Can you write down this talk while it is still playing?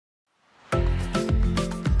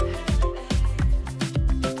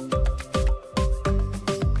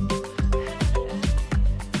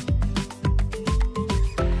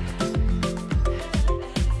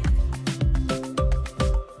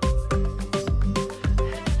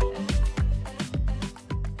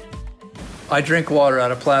I drink water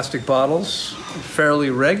out of plastic bottles fairly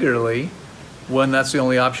regularly when that's the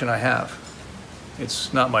only option I have.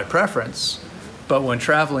 It's not my preference, but when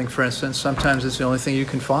traveling, for instance, sometimes it's the only thing you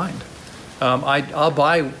can find. I'll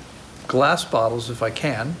buy glass bottles if I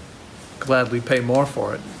can, gladly pay more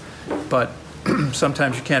for it, but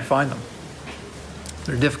sometimes you can't find them.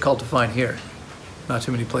 They're difficult to find here. Not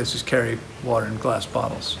too many places carry water in glass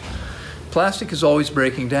bottles. Plastic is always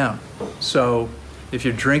breaking down. So if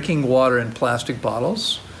you're drinking water in plastic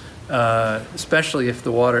bottles, especially if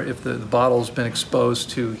the bottle's been exposed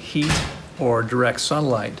to heat or direct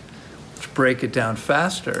sunlight, which break it down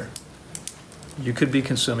faster, you could be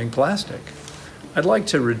consuming plastic. I'd like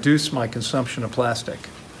to reduce my consumption of plastic.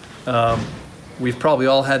 We've probably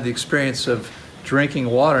all had the experience of drinking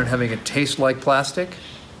water and having it taste like plastic.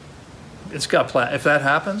 If that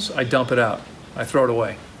happens, I dump it out. I throw it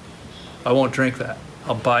away. I won't drink that.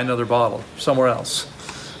 I'll buy another bottle somewhere else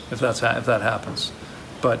if that happens.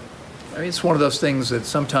 But I mean, it's one of those things that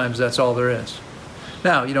sometimes that's all there is.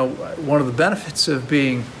 Now, you know, one of the benefits of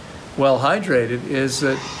being well hydrated is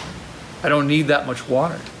that I don't need that much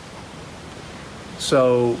water.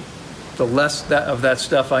 So the less of that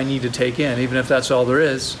stuff I need to take in, even if that's all there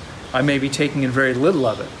is, I may be taking in very little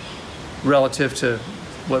of it relative to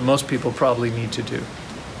what most people probably need to do.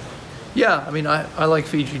 Yeah, I mean, I like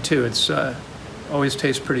Fiji too. It's always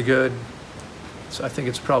tastes pretty good. So I think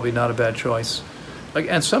it's probably not a bad choice.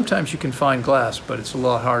 And sometimes you can find glass, but it's a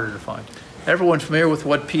lot harder to find. Everyone familiar with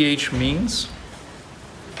what pH means?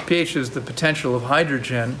 pH is the potential of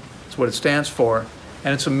hydrogen. It's what it stands for,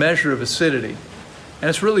 and it's a measure of acidity. And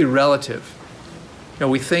it's really relative. You know,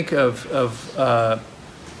 we think of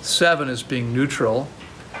 7 as being neutral,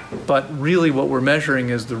 but really what we're measuring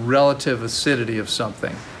is the relative acidity of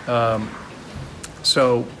something.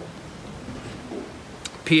 So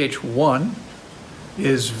pH 1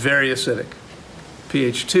 is very acidic.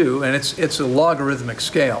 pH 2, and it's a logarithmic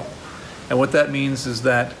scale. And what that means is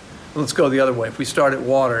that, let's go the other way. If we start at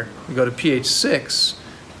water, we go to pH 6,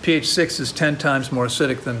 pH 6 is 10 times more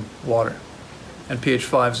acidic than water. And pH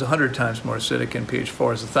 5 is 100 times more acidic, and pH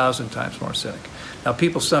 4 is 1,000 times more acidic. Now,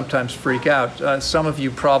 people sometimes freak out. Some of you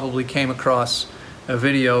probably came across a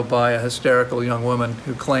video by a hysterical young woman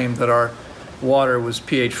who claimed that our water was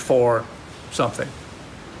pH 4 something.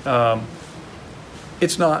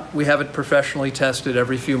 It's not. We have it professionally tested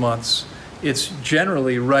every few months. It's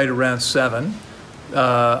generally right around 7.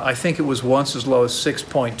 I think it was once as low as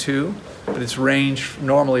 6.2, but it's ranged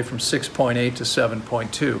normally from 6.8 to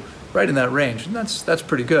 7.2, right in that range, and that's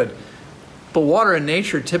pretty good. But water in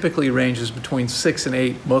nature typically ranges between 6 and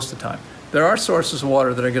 8 most of the time. There are sources of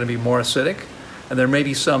water that are going to be more acidic, and there may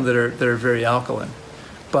be some that are very alkaline.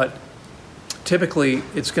 But typically,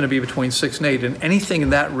 it's going to be between 6 and 8, and anything in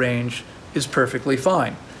that range is perfectly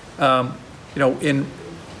fine. You know,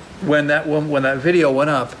 when that video went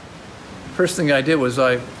up, first thing I did was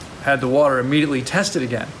I had the water immediately tested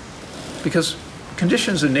again, because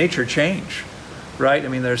conditions in nature change, right? I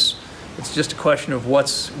mean, it's just a question of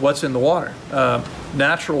what's in the water.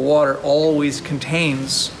 Natural water always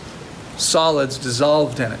contains solids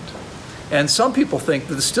dissolved in it. And some people think that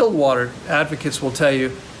the distilled water advocates will tell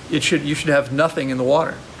you you should have nothing in the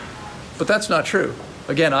water. But that's not true.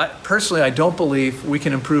 Again, personally, I don't believe we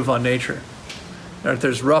can improve on nature.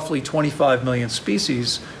 There's roughly 25 million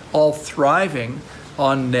species all thriving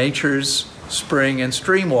on nature's spring and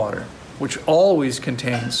stream water, which always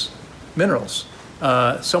contains minerals.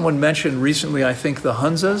 Someone mentioned recently, I think the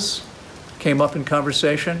Hunzas came up in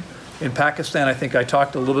conversation. In Pakistan, I think I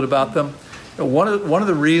talked a little bit about them. You know, one of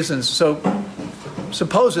the reasons, so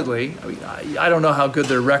supposedly, I don't know how good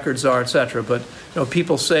their records are, etc., but you know,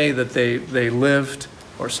 people say that they lived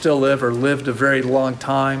or still live or lived a very long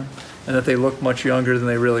time, and that they look much younger than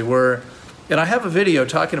they really were. And I have a video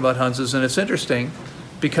talking about Hunzas, and it's interesting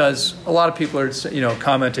because a lot of people are, you know,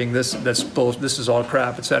 commenting this is all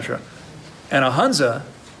crap, etc. And a Hunza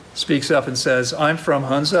speaks up and says, "I'm from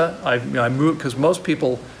Hunza. I moved," because most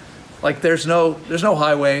people, like, there's no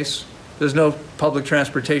highways, there's no public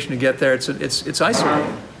transportation to get there. It's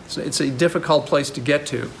isolated. It's a difficult place to get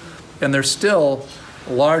to, and they're still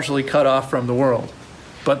largely cut off from the world.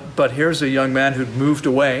 But here's a young man who'd moved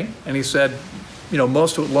away, and he said, you know,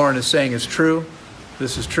 most of what Loren is saying is true.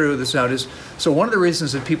 This is true. This is how it is. So one of the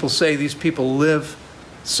reasons that people say these people live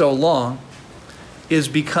so long is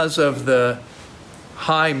because of the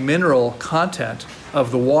high mineral content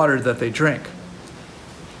of the water that they drink.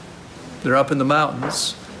 They're up in the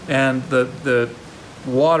mountains, and the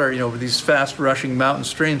water, you know, these fast rushing mountain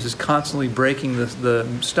streams is constantly breaking the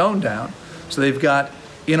stone down. So they've got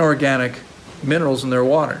inorganic minerals in their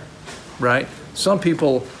water, right? Some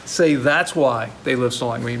people say that's why they live so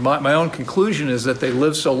long. I mean, my own conclusion is that they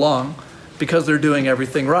live so long because they're doing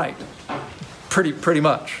everything right. Pretty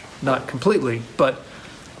much, not completely, but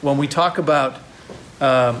when we talk about,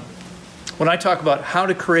 when I talk about how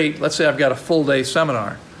to create, let's say I've got a full day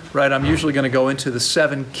seminar, right? I'm usually going to go into the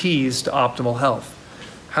 7 keys to optimal health.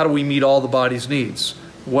 How do we meet all the body's needs?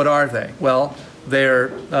 What are they? Well, they're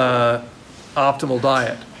optimal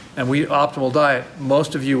diet. And optimal diet,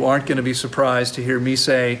 most of you aren't going to be surprised to hear me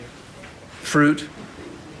say fruit,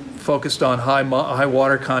 focused on high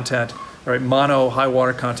water content, right? Mono high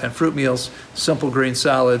water content fruit meals, simple green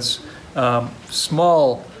salads,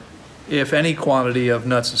 small, if any, quantity of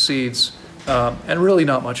nuts and seeds, and really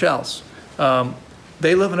not much else.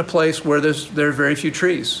 They live in a place where there are very few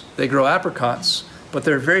trees. They grow apricots, but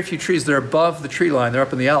there are very few trees. They're above the tree line. They're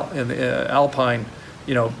up in the alpine,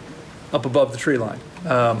 you know, up above the tree line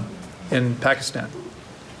in Pakistan.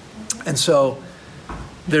 And so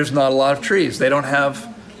there's not a lot of trees. They don't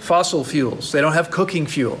have fossil fuels. They don't have cooking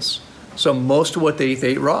fuels. So most of what they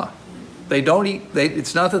eat raw. They don't eat,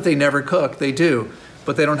 it's not that they never cook, they do,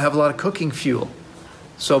 but they don't have a lot of cooking fuel.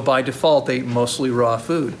 So by default, they eat mostly raw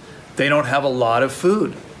food. They don't have a lot of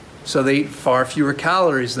food. So they eat far fewer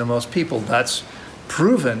calories than most people. That's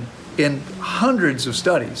proven in hundreds of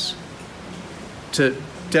studies to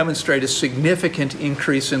demonstrate a significant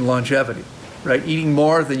increase in longevity, right? Eating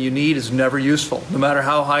more than you need is never useful, no matter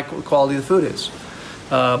how high quality the food is.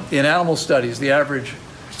 In animal studies, the average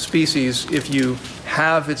species, if you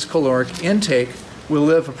have its caloric intake, will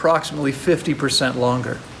live approximately 50%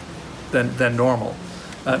 longer than normal.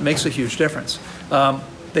 It makes a huge difference.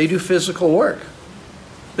 They do physical work.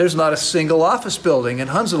 There's not a single office building in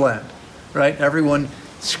Hunzaland, right? Everyone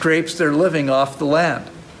scrapes their living off the land.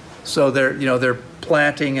 So they're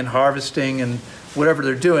planting and harvesting and whatever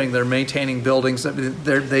they're doing, they're maintaining buildings.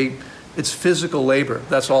 It's physical labor.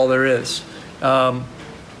 That's all there is.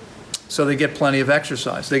 So they get plenty of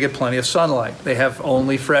exercise. They get plenty of sunlight. They have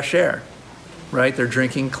only fresh air, right? They're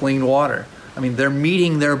drinking clean water. I mean, they're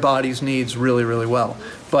meeting their body's needs really, really well.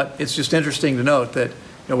 But it's just interesting to note that,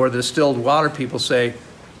 where the distilled water people say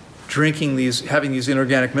having these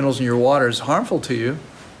inorganic minerals in your water is harmful to you,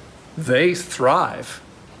 they thrive,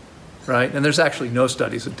 right? And there's actually no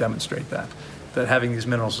studies that demonstrate that having these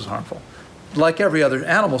minerals is harmful. Like every other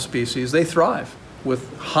animal species, they thrive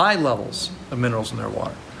with high levels of minerals in their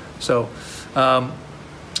water. So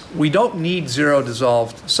we don't need zero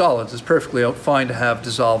dissolved solids. It's perfectly fine to have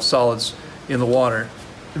dissolved solids in the water.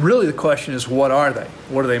 Really the question is, what are they?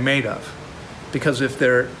 What are they made of? Because if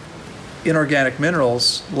they're inorganic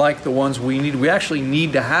minerals like the ones we need, we actually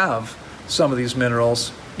need to have some of these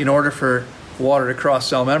minerals in order for water to cross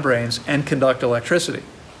cell membranes and conduct electricity,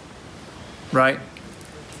 right?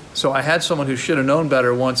 So I had someone who should have known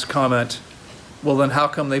better once comment, well, then how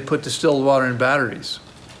come they put distilled water in batteries,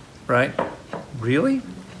 right? Really?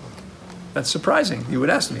 That's surprising. You would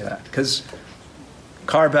ask me that, because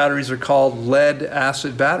car batteries are called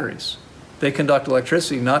lead-acid batteries. They conduct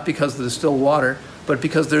electricity not because of the distilled water, but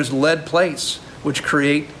because there's lead plates which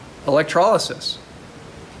create electrolysis.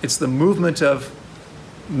 It's the movement of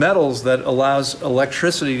metals that allows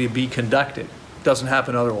electricity to be conducted. It doesn't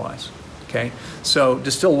happen otherwise, okay? So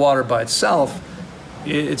distilled water by itself,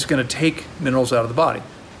 it's going to take minerals out of the body.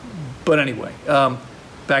 But anyway,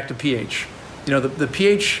 back to pH.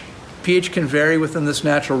 The pH can vary within this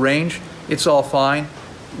natural range. It's all fine.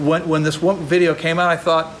 When this one video came out, I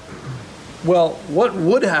thought, well, what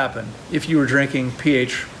would happen if you were drinking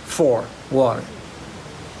pH 4 water?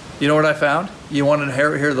 You know what I found? You want to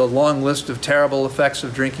hear the long list of terrible effects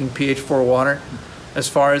of drinking pH 4 water? As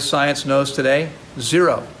far as science knows today,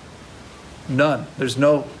 0. None. There's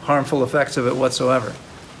no harmful effects of it whatsoever.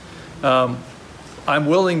 I'm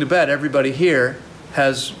willing to bet everybody here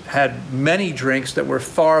has had many drinks that were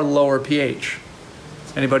far lower pH.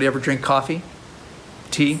 Anybody ever drink coffee,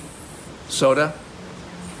 tea, soda,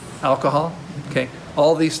 alcohol? Okay.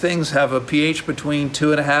 All these things have a pH between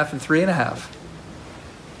 2.5 and 3.5.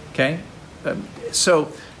 Okay?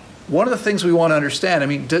 So one of the things we want to understand, I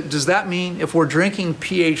mean, does that mean if we're drinking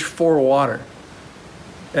pH 4 water,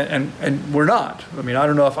 and we're not, I mean, I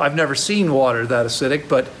don't know if I've never seen water that acidic,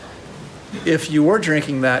 but if you were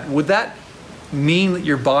drinking that, would that mean that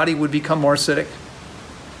your body would become more acidic?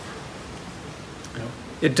 No.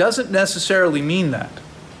 It doesn't necessarily mean that.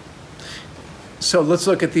 So let's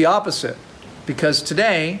look at the opposite, because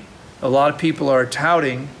today a lot of people are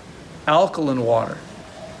touting alkaline water.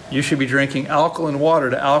 You should be drinking alkaline water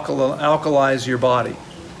to alkalize your body.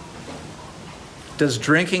 Does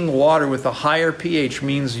drinking water with a higher pH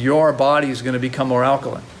means your body is going to become more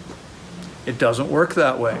alkaline? It doesn't work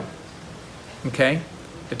that way. okay?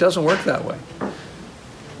 It doesn't work that way.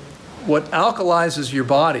 What alkalizes your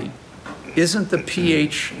body isn't the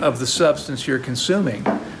pH of the substance you're consuming,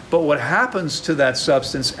 but what happens to that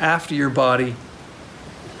substance after your body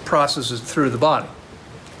processes it through the body,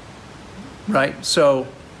 right? So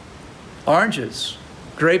oranges,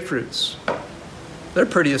 grapefruits, they're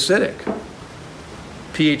pretty acidic.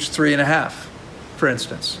 pH 3.5, for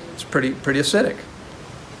instance. It's pretty acidic.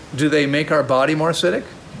 Do they make our body more acidic?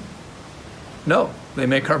 No, they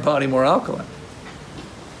make our body more alkaline.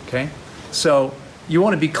 Okay? So you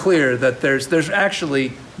want to be clear that there's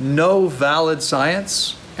actually no valid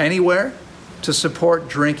science anywhere to support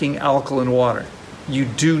drinking alkaline water. You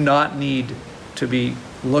do not need to be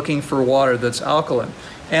looking for water that's alkaline.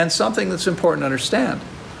 And something that's important to understand,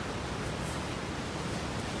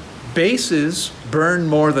 bases burn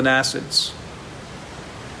more than acids.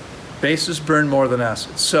 Bases burn more than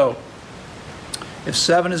acids. So if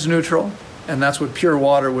 7 is neutral, and that's what pure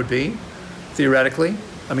water would be, theoretically,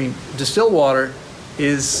 I mean, distilled water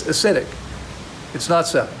is acidic. It's not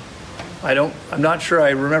 7. I'm not sure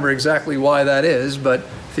I remember exactly why that is, but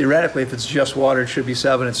theoretically, if it's just water, it should be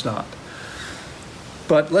 7, it's not.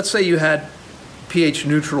 But let's say you had pH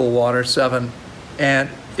neutral water, 7, and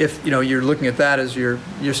if you're looking at that as your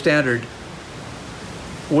standard,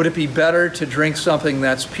 would it be better to drink something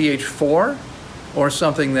that's pH 4 or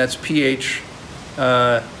something that's pH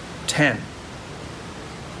 10?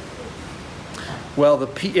 Well,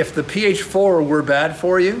 if the pH 4 were bad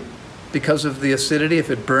for you because of the acidity, if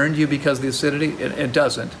it burned you because of the acidity, it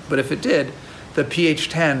doesn't. But if it did, the pH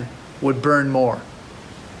 10 would burn more.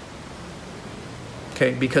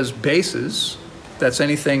 Okay, because bases,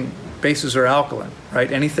 bases are alkaline,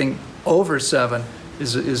 right? Anything over 7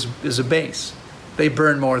 is a base. They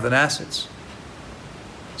burn more than acids.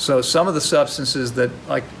 So some of the substances that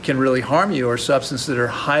can really harm you are substances that are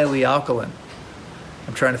highly alkaline.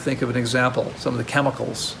 I'm trying to think of an example, some of the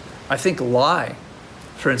chemicals. I think lye,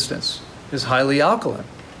 for instance, is highly alkaline.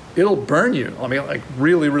 It'll burn you. I mean,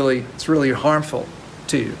 it's really harmful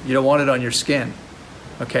to you. You don't want it on your skin,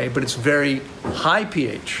 okay? But it's very high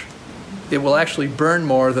pH. It will actually burn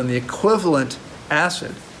more than the equivalent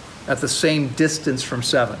acid at the same distance from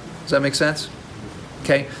 7. Does that make sense?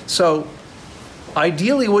 Okay, so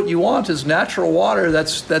ideally what you want is natural water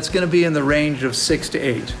that's going to be in the range of 6 to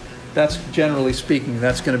 8. That's, generally speaking,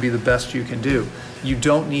 that's going to be the best you can do. You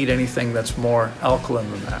don't need anything that's more alkaline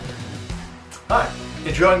than that. Hi,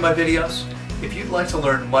 enjoying my videos? If you'd like to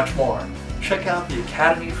learn much more, check out the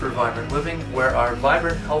Academy for Vibrant Living, where our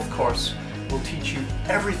Vibrant Health course will teach you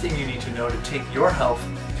everything you need to know to take your health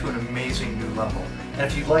to an amazing new level. And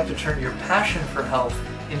if you'd like to turn your passion for health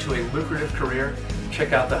into a lucrative career,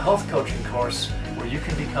 check out the Health Coaching course, where you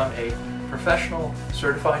can become a professional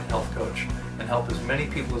certified health coach and help as many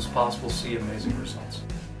people as possible see amazing results.